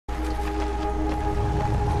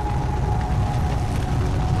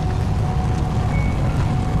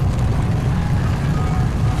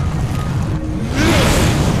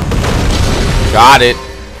Got it.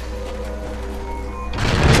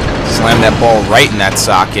 Slam that ball right in that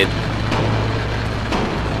socket.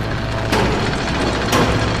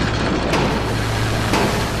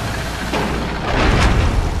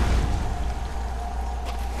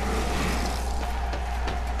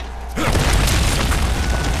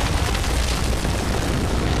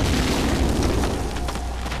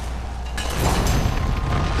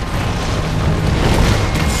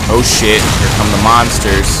 Oh shit, here come the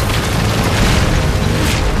monsters.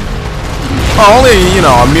 Oh, only, you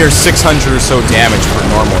know, a mere 600 or so damage for a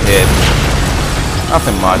normal hit.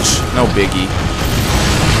 Nothing much, no biggie.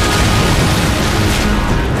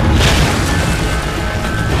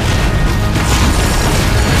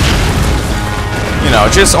 You know,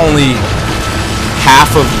 just only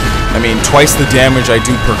half of, twice the damage I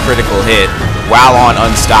do per critical hit while on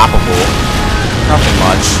unstoppable. Nothing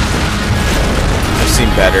much. I've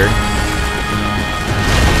seen better.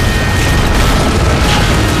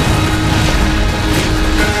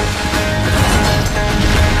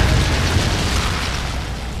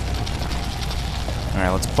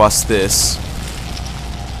 Alright, let's bust this.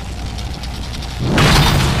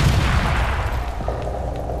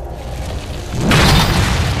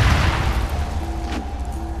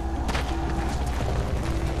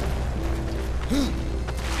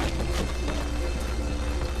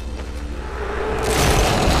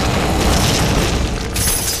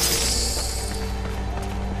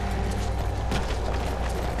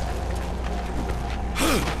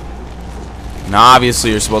 Now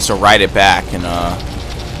obviously you're supposed to ride it back and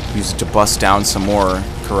use it to bust down some more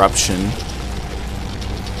corruption.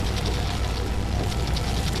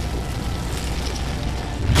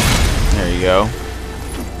 There you go.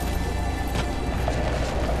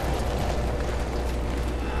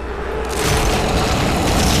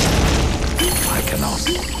 I cannot.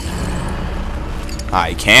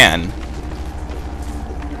 I can.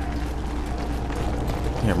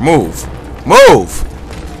 Here, move. Move!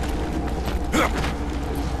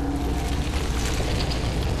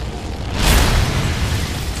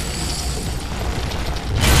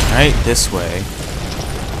 Right this way.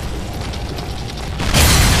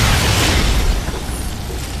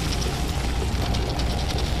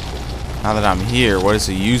 Now that I'm here, what is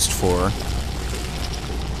it used for?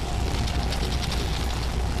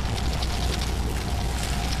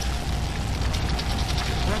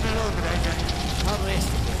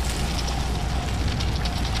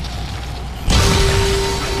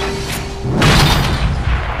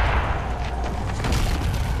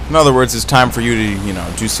 In other words, it's time for you to, you know,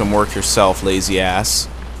 do some work yourself, lazy ass.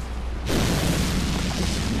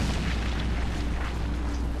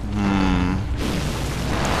 I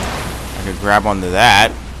could grab onto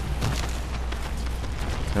that.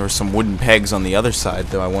 There were some wooden pegs on the other side,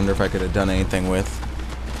 though. I wonder if I could have done anything with.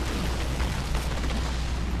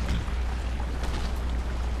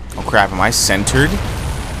 Oh crap, am I centered?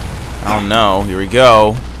 I don't know. Here we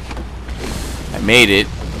go. I made it.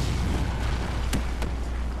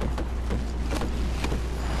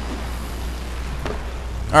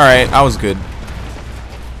 Alright, I was good.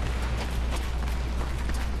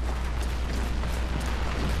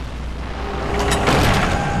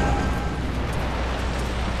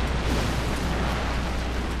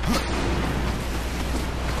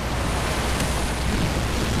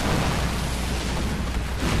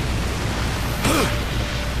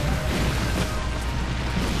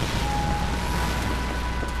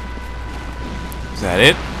 Is that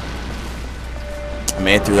it? I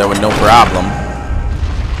made it through that with no problem.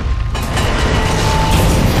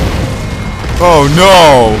 Oh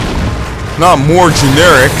no! Not more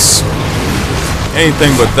generics.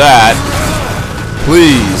 Anything but that.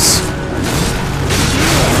 Please.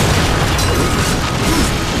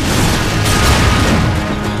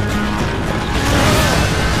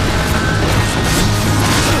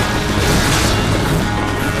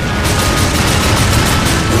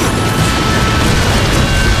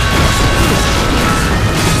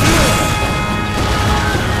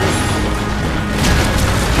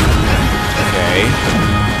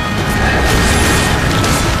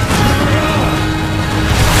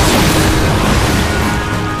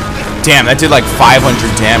 Damn, that did like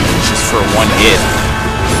 500 damage just for one hit.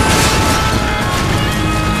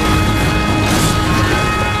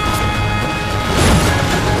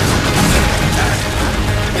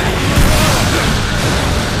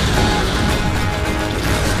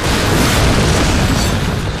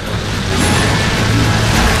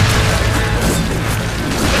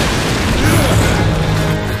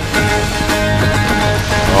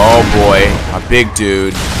 Oh boy, a big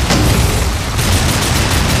dude.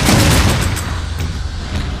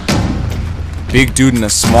 Big dude in a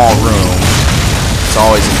small room. It's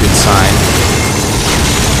always a good sign.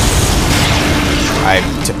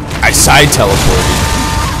 I side teleported.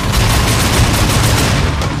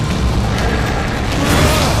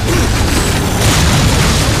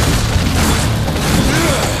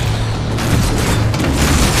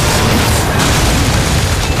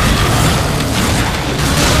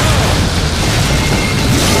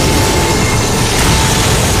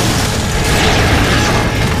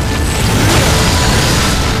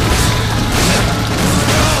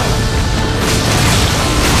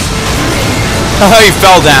 He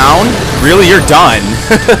fell down? Really? You're done.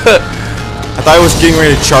 I thought he was getting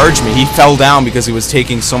ready to charge me. He fell down because he was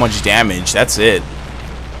taking so much damage. That's it.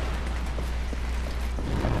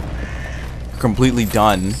 Completely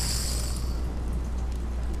done.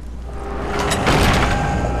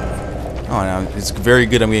 Oh, no. It's very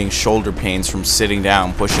good I'm getting shoulder pains from sitting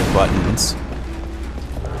down, pushing buttons.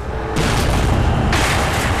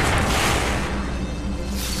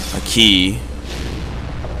 A key.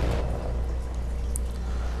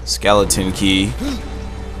 Skeleton key.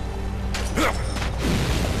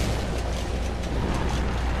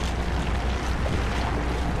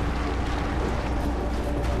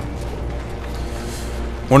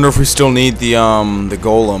 Wonder if we still need the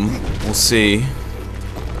golem. We'll see.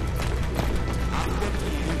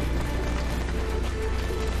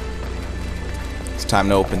 It's time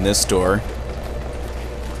to open this door.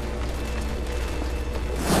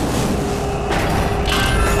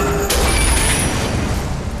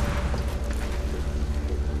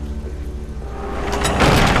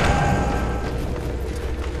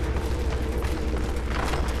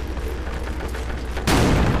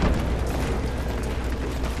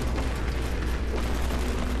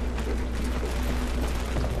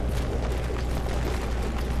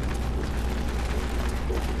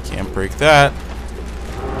 Can't break that.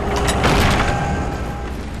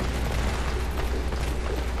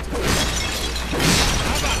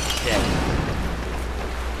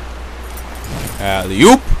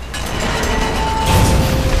 Alley-oop.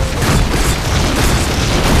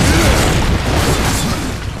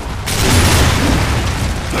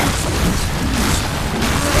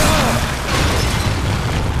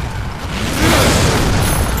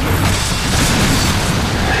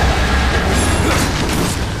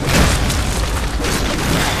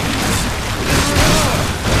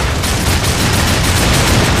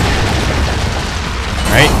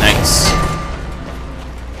 Alright, nice.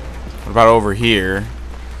 What about over here?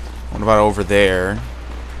 What about over there?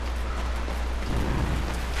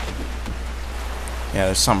 Yeah,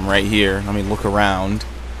 there's something right here. Let me look around.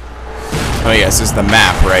 Oh, yes, this is the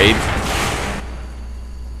map, right?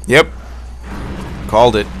 Yep.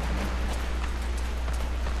 Called it.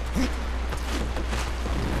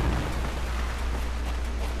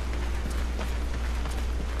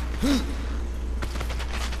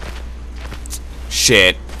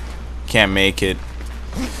 Shit. Can't make it.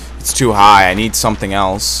 It's too high. I need something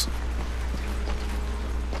else.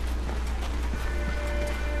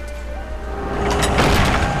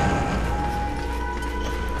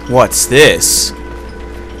 What's this?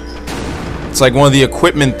 It's like one of the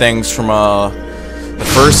equipment things from the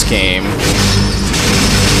first game.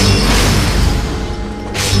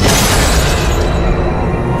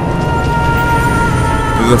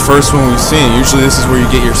 The first one we've seen. Usually this is where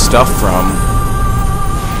you get your stuff from.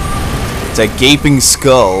 It's a gaping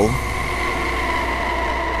skull.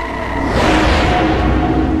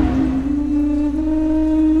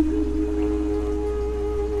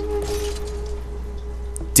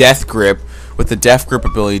 Death Grip. With the Death Grip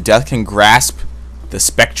ability, Death can grasp the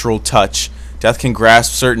spectral touch. Death can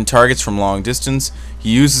grasp certain targets from long distance.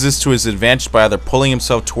 He uses this to his advantage by either pulling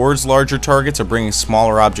himself towards larger targets or bringing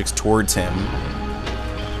smaller objects towards him.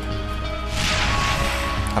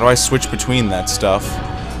 How do I switch between that stuff?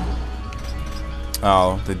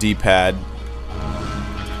 Oh, the D-pad.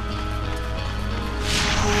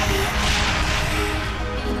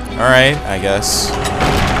 Alright, I guess.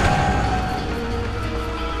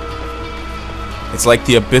 It's like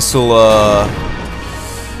the abyssal,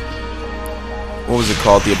 what was it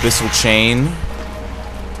called? The abyssal chain?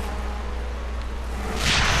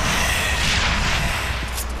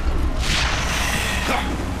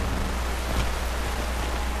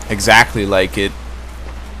 Exactly like it.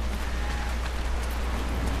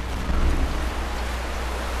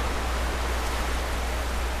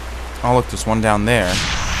 Oh look, there's one down there.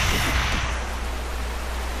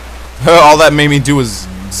 All that made me do was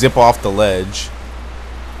zip off the ledge.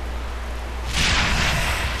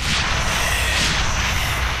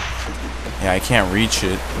 Yeah, I can't reach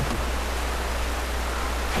it.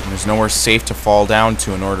 And there's nowhere safe to fall down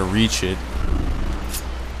to in order to reach it.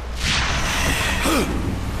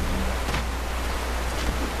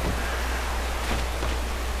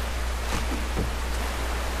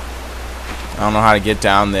 I don't know how to get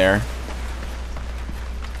down there.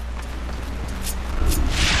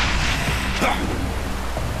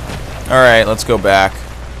 Alright, let's go back.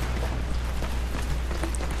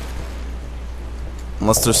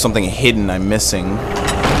 Unless there's something hidden I'm missing.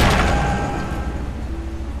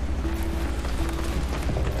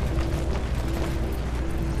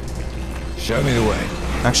 Show me the way.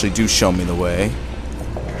 Actually, do show me the way.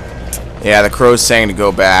 Yeah, the crow's saying to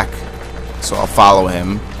go back, so I'll follow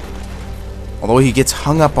him. Although he gets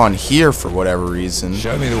hung up on here for whatever reason.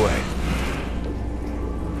 Show me the way.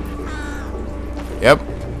 Yep.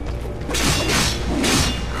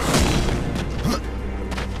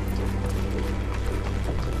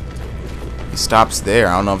 He stops there.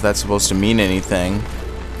 I don't know if that's supposed to mean anything.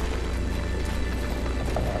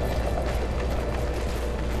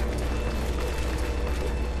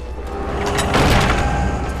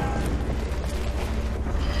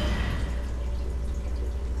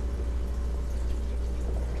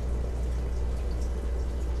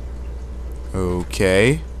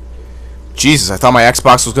 Okay. Jesus, I thought my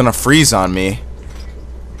Xbox was gonna freeze on me.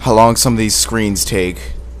 How long some of these screens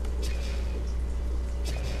take.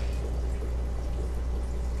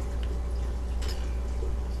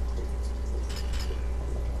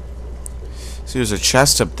 See, there's a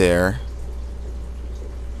chest up there.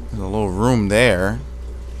 There's a little room there.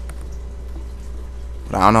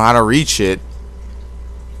 But I don't know how to reach it.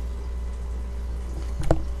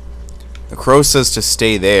 The crow says to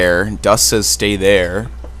stay there. Dust says stay there.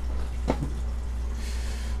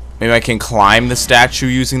 Maybe I can climb the statue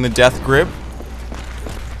using the death grip.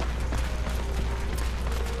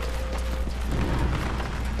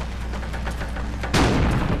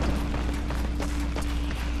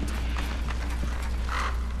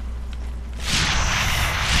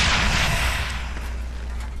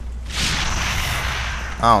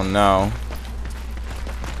 Oh no.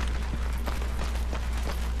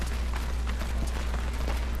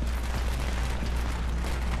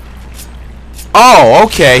 Oh,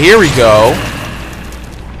 okay, here we go.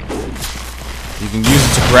 You can use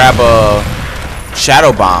it to grab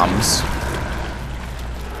shadow bombs.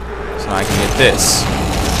 So now I can get this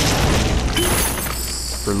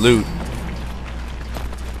for loot.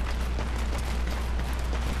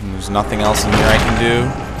 And there's nothing else in here I can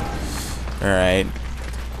do. Alright.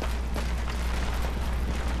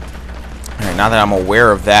 Alright, now that I'm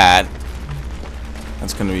aware of that,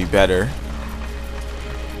 that's gonna be better.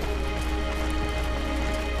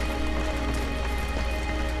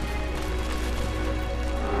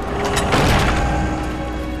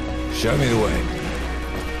 Show me the way.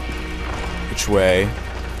 Which way?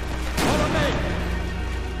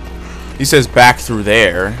 He says back through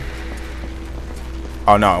there.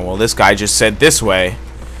 Oh no, well this guy just said this way.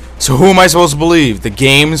 So who am I supposed to believe? The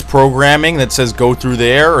game's programming that says go through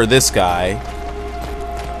there, or this guy?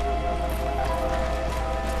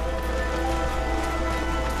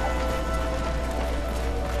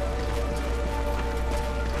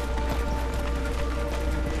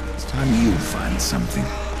 It's time you find something.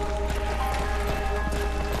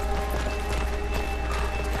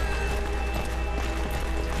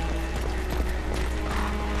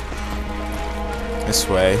 This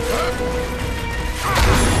way.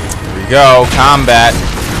 Here we go. Combat.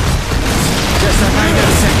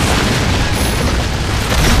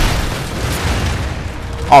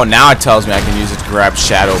 Oh, now it tells me I can use it to grab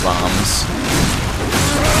shadow bombs.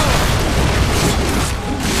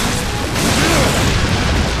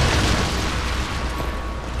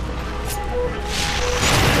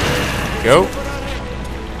 Go.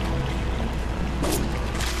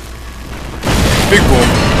 Big boom.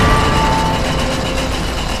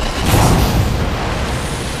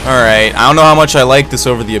 Alright, I don't know how much I like this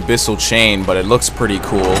over the Abyssal Chain, but it looks pretty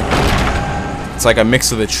cool. It's like a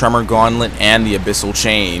mix of the Tremor Gauntlet and the Abyssal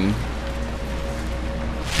Chain.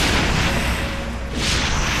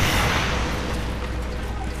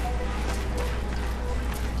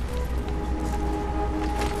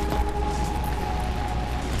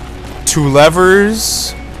 Two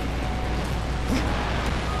levers.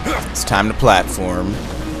 It's time to platform.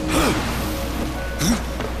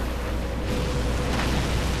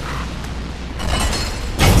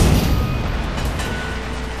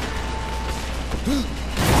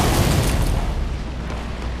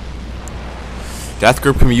 Death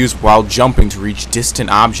grip can be used while jumping to reach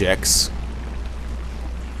distant objects.